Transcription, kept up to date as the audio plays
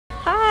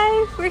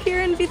Hello! We're here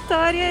in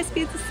Vítoria,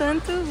 Espirito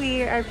Santo.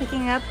 We are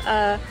picking up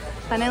a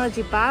panela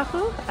de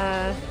barro,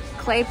 a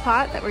clay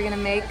pot that we're going to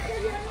make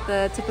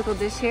the typical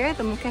dish here,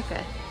 the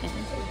moqueca.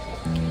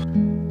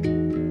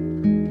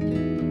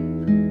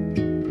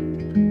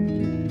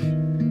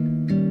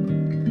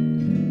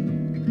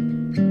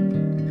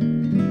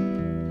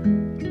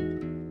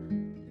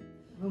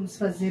 Vamos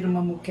fazer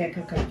uma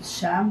moqueca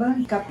capixaba.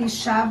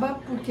 Capixaba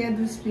porque é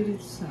do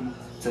Espírito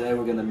Santo. Today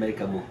we're going to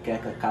make a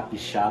Moqueca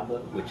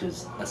Capixaba, which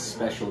is a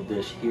special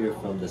dish here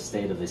from the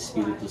state of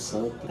Espirito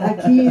Santo.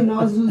 Aqui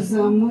nós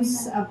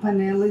usamos a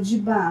panela de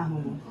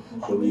barro.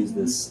 So we use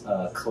this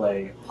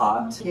clay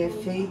pot. Que é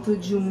feito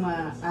de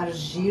uma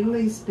argila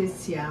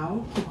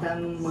especial que dá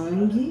no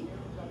mangue,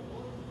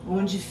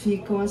 onde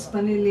ficam as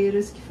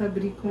paneleiras que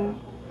fabricam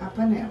a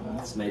panela.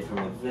 It's made from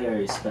a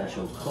very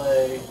special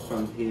clay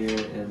from here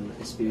in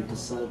Espirito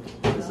Santo.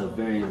 There's a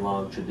very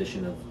long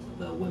tradition of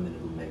the women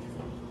who make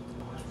them.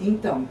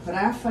 Então,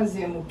 para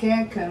fazer a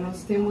moqueca,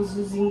 nós temos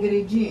os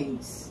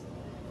ingredientes.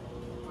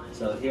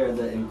 So here are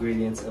the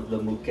ingredients of the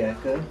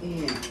moqueca.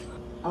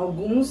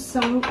 Alguns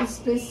são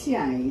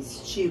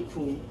especiais,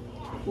 tipo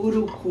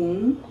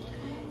urucum.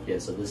 Yeah,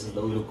 so this is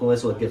the urucum,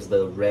 is what gives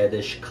the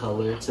reddish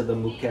color to the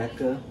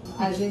moqueca.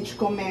 A gente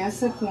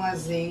começa com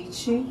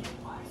azeite.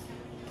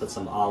 Put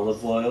some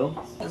olive oil,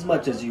 as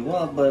much as you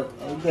want, but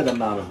a good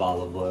amount of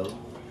olive oil.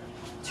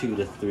 2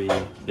 to 3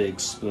 big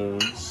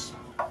spoons.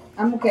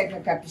 A moqueca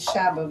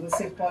capixaba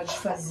você pode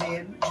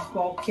fazer de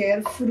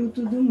qualquer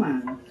fruto do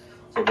mar.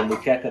 So the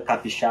Moqueca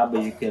Capixaba,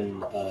 you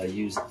can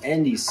use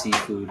any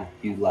seafood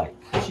you like.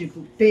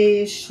 Tipo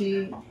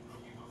peixe,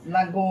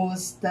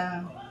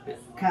 lagosta,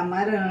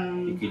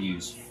 camarão. You could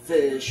use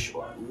fish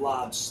or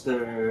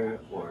lobster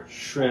or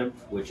shrimp,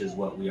 which is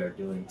what we are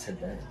doing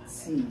today.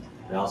 Sim.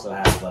 We also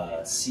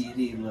have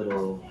seedy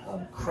little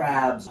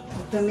crabs.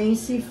 Também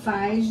se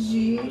faz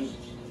de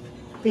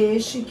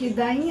peixe que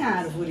dá em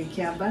árvore, que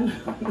é a banana.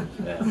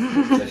 Yeah.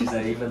 So she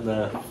said even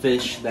the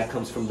fish that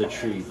comes from the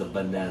tree, the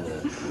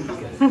banana.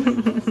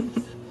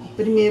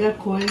 Primeira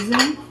coisa,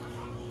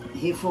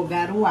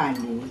 refogar o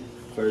alho.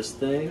 First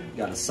thing,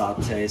 gotta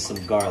saute some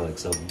garlic.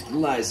 So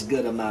nice,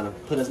 good amount of,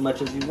 put as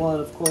much as you want,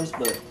 of course,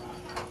 but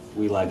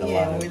we like a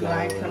lot of garlic.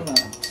 Like a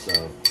lot.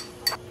 So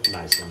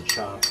nice and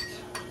chopped.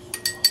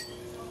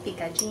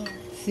 Picadinho.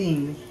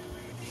 Sim.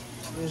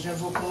 Eu já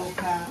vou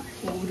colocar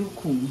o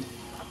urucum.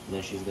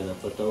 Then she's gonna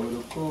put the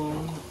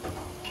urucum,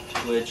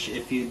 which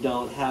if you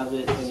don't have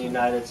it in the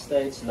United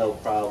States, no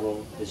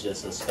problem. It's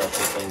just a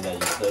special thing that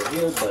you put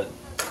here, but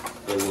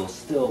it will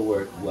still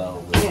work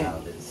well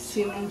without it.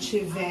 Se não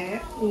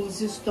tiver,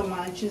 use os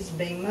tomates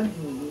bem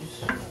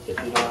maduros. If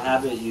you don't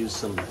have it, use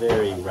some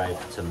very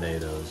ripe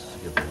tomatoes.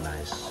 Give it a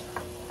nice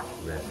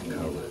red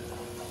color.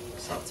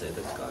 Saute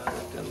the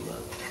garlic and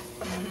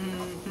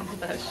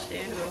Tá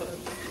cheiroso.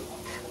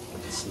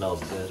 it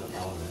smells good on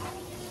all that.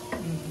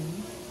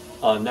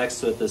 Next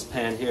to it, this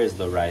pan here is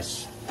the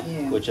rice,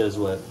 which is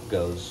what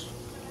goes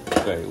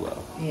very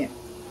well. Yeah.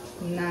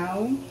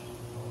 Now,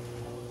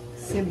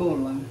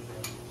 cebola.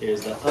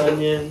 Here's the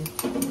onion,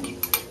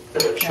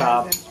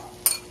 chopped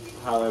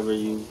however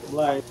you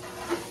like.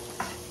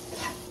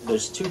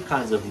 There's two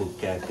kinds of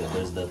moqueca.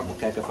 There's the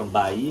moqueca from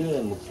Bahia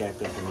and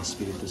moqueca from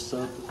Espirito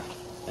Santo.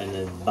 And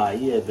in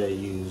Bahia, they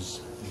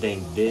use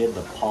dendê,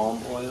 the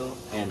palm oil,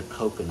 and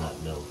coconut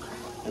milk.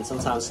 And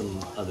sometimes some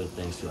other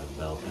things too, like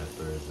bell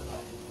peppers and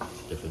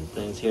different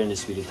things. Here in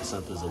Espirito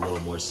Santo is a little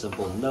more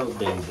simple, no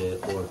dendê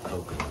or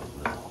coconut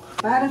milk.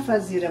 Para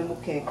fazer a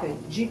moqueca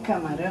de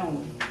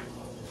camarão,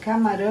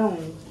 camarão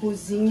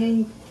cozinha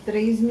em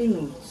 3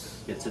 minutos.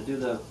 Yeah, to do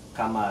the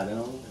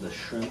camarão, the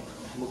shrimp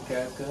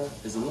moqueca,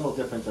 is a little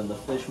different than the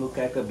fish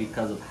moqueca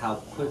because of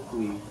how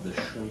quickly the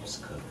shrimps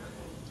cook.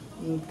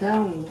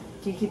 Então, o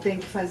que tem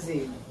que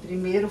fazer?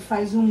 Primeiro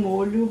faz um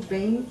molho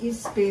bem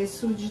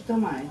espesso de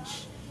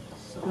tomate.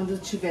 Quando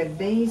estiver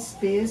bem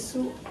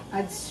espesso,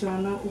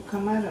 adiciona o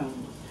camarão.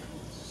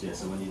 So, yeah,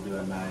 so when you do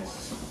a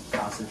nice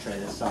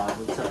concentrated sauce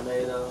with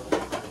tomato,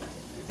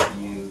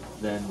 you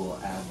then will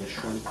add the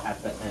shrimp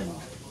at the end.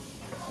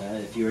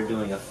 If you were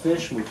doing a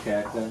fish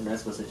moqueca,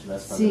 that's what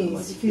that's Sim,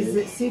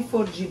 se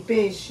for de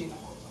peixe,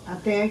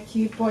 até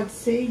aqui pode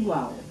ser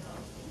igual.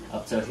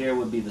 Up to here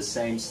would be the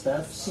same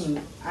steps? Sim,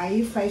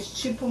 aí faz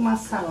tipo uma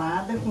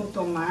salada com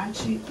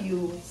tomate e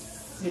o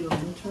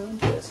cilantro.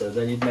 Yeah, so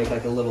then you'd make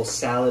like a little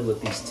salad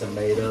with these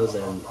tomatoes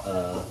and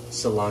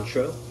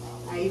cilantro.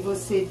 Aí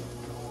você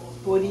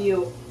poria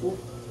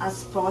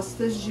as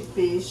postas de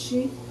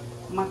peixe,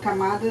 uma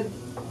camada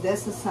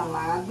dessa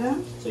salada.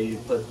 So you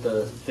put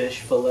the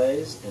fish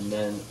fillets and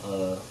then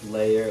a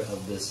layer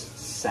of this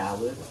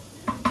salad.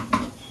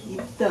 E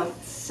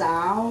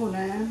sal,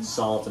 né?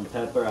 Salt and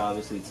pepper,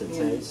 obviously, to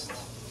taste.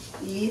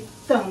 E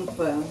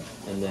tampa.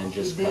 And then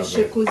just E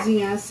deixa cover.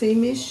 cozinhar sem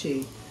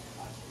mexer.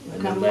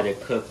 And then let it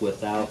cook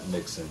without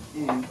mixing.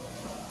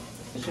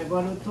 Deixa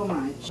agora o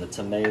tomate. The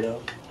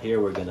tomato,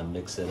 here we're gonna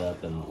mix it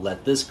up and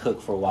let this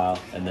cook for a while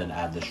and then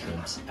add the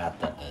shrimps at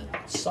the end.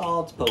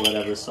 Salt, put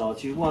whatever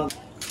salt you want.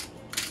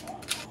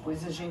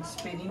 Depois a gente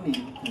experimenta.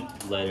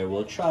 Later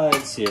we'll try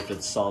and see if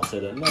it's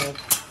salted enough.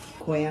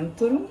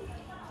 Coentro.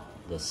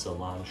 The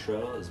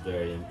cilantro is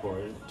very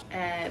important.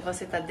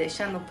 Você tá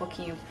deixando um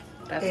pouquinho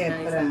pra É,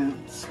 finalizar?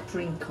 pra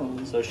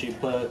sprinkle. So she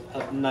put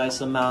a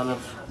nice amount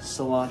of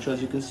cilantro,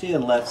 as you can see,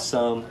 and left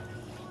some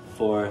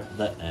for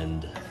the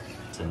end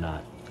to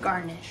not,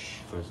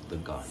 Garnish. for the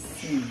garnish.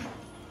 Sim.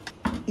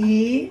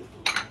 E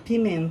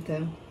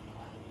pimenta.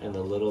 And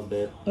a little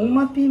bit.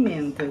 Uma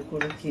pimenta eu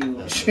coloquei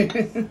hoje.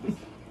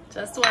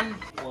 Just one.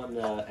 One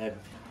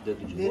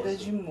Dedo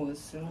de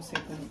moça, eu não sei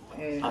como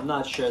é. I'm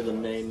not sure the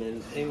name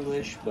in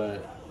English,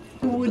 but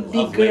Would be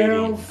a lady,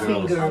 girl girl's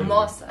finger.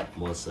 Moça.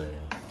 Moça,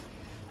 yeah.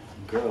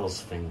 Girl's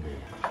finger.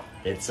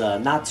 It's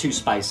not too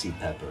spicy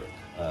pepper.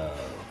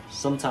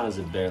 Sometimes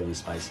it's barely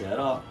spicy at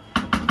all.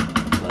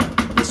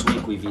 But this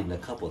week we've eaten a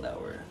couple that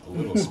were a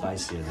little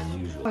spicier than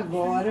usual.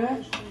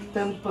 Agora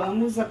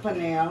tampamos a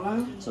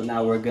panela. So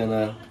now we're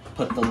gonna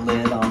put the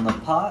lid on the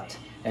pot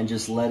and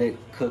just let it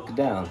cook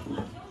down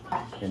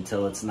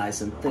until it's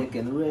nice and thick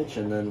and rich,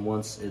 and then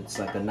once it's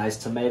like a nice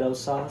tomato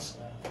sauce,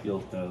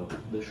 you'll throw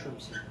the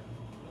shrimps in.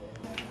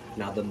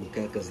 Now the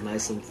moqueca's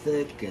nice and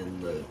thick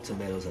and the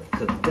tomatoes have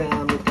cooked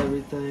down with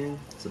everything.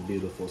 It's a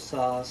beautiful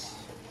sauce.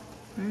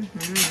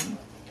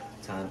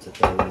 Time to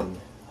throw in these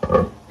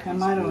beautiful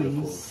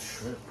Camarões.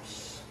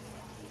 shrimps.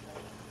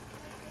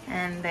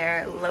 And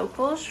they're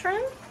local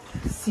shrimp?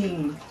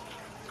 Sim,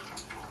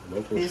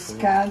 Local shrimp.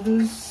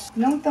 pescados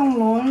não tão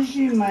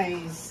longe,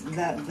 mas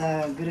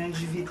da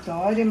Grande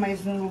Vitória,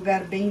 mas num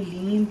lugar bem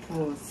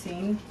limpo,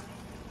 assim.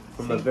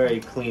 From a very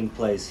clean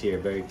place here,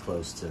 very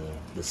close to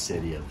the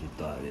city of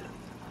Vítoria.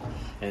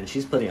 And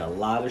she's putting a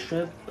lot of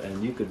shrimp,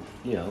 and you could,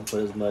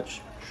 put as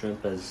much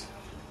shrimp as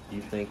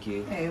you think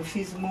Eu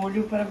fiz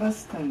molho para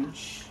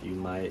bastante. you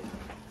might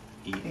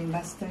eat. Tem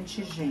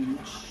bastante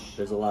gente.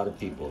 There's a lot of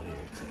people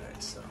here today,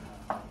 so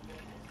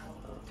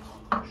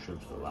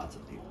shrimp for lots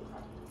of people.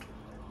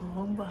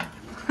 Oba.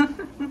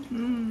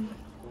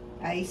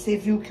 Aí você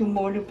viu que o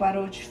molho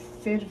parou de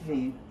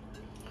ferver.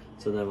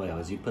 So then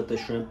as you put the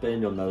shrimp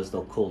in, you'll notice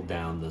they'll cool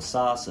down the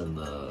sauce, and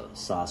the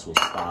sauce will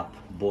stop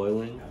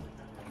boiling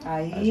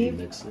as you Aí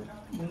mix it.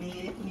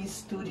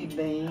 misture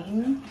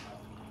bem.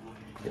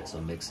 Yeah, so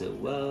mix it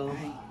well.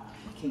 Ai,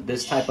 quente.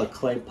 This type of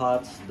clay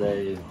pots,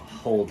 they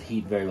hold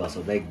heat very well,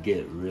 so they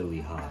get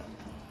really hot.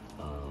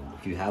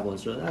 If you have one,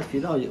 so if you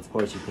don't, of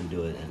course you can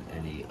do it in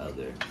any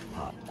other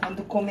pot.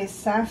 Quando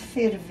começar a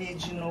ferver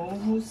de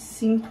novo,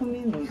 5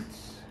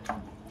 minutos.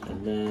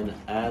 And then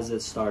as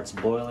it starts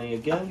boiling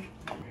again,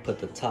 put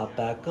the top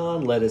back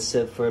on, let it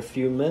sit for a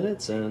few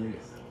minutes, and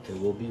it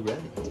will be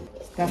ready.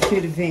 Está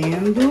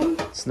fervendo.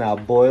 It's now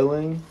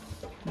boiling,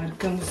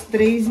 Marcamos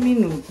 3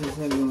 minutos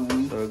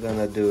agora. so we're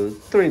gonna do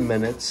 3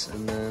 minutes,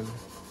 and then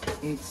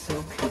It's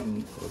okay.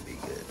 it'll be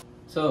good.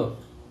 So,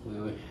 we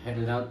were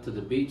headed out to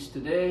the beach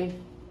today,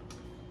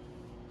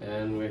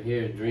 and we're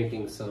here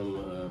drinking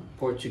some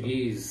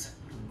Portuguese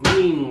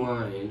green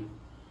wine,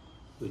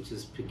 which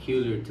is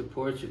peculiar to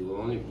Portugal.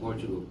 Only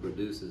Portugal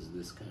produces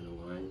this kind of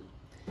wine,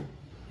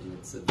 and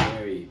it's a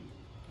very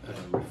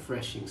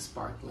refreshing,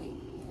 sparkling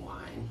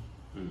wine.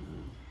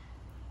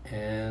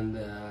 And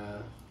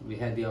we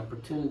had the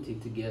opportunity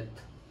to get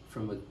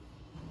from a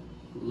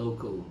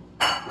local,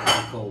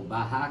 what we call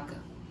barraca,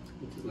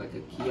 which is like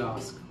a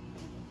kiosk,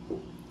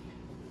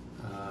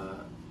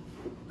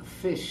 a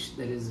fish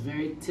that is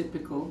very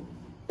typical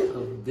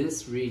of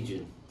this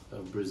region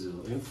of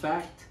Brazil. In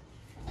fact,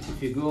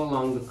 if you go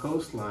along the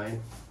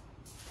coastline,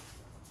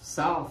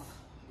 south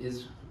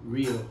is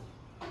Rio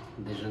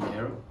de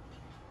Janeiro,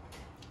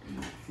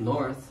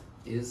 north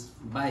is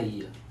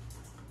Bahia.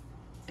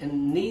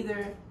 And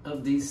neither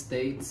of these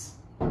states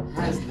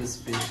has this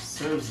fish,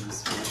 serves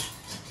this fish.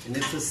 And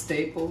it's a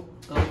staple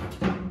of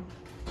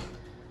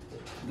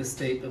the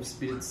state of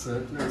Espirito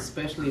Santo, and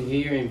especially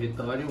here in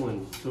Vítoria,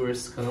 when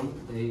tourists come,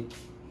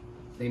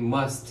 they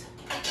must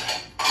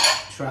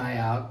try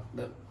out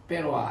the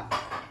peroá.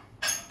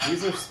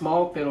 These are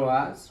small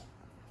peroás.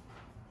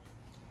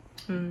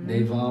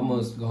 They've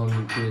almost gone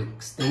into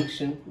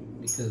extinction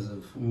because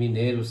of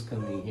mineiros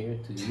coming here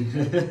to eat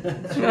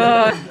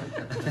them.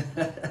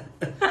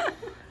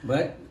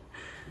 But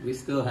we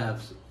still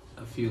have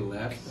a few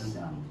left, and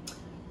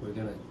we're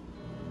gonna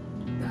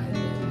dive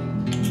in.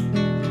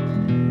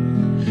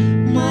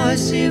 Mas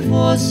se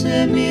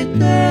você me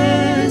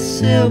der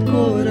seu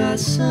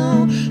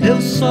coração,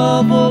 eu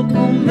só vou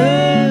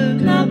comer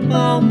na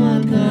palma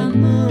da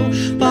mão.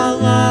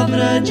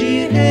 Palavra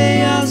de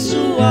rei,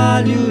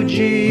 assoalho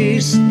de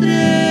estrela.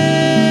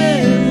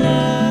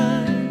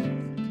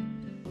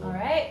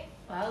 Alright,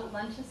 well,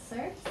 lunch is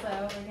served, so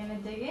we're gonna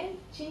dig in.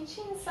 Chin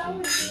chin,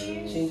 saúde.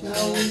 Chin chin,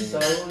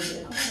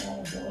 saúde.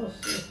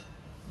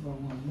 Bom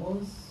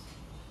almoço.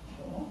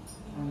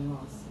 A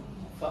nossa.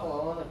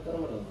 Fala lá na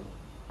câmera.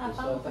 O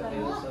pessoal tá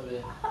querendo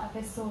saber. A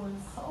pessoas.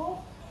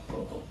 Saúde.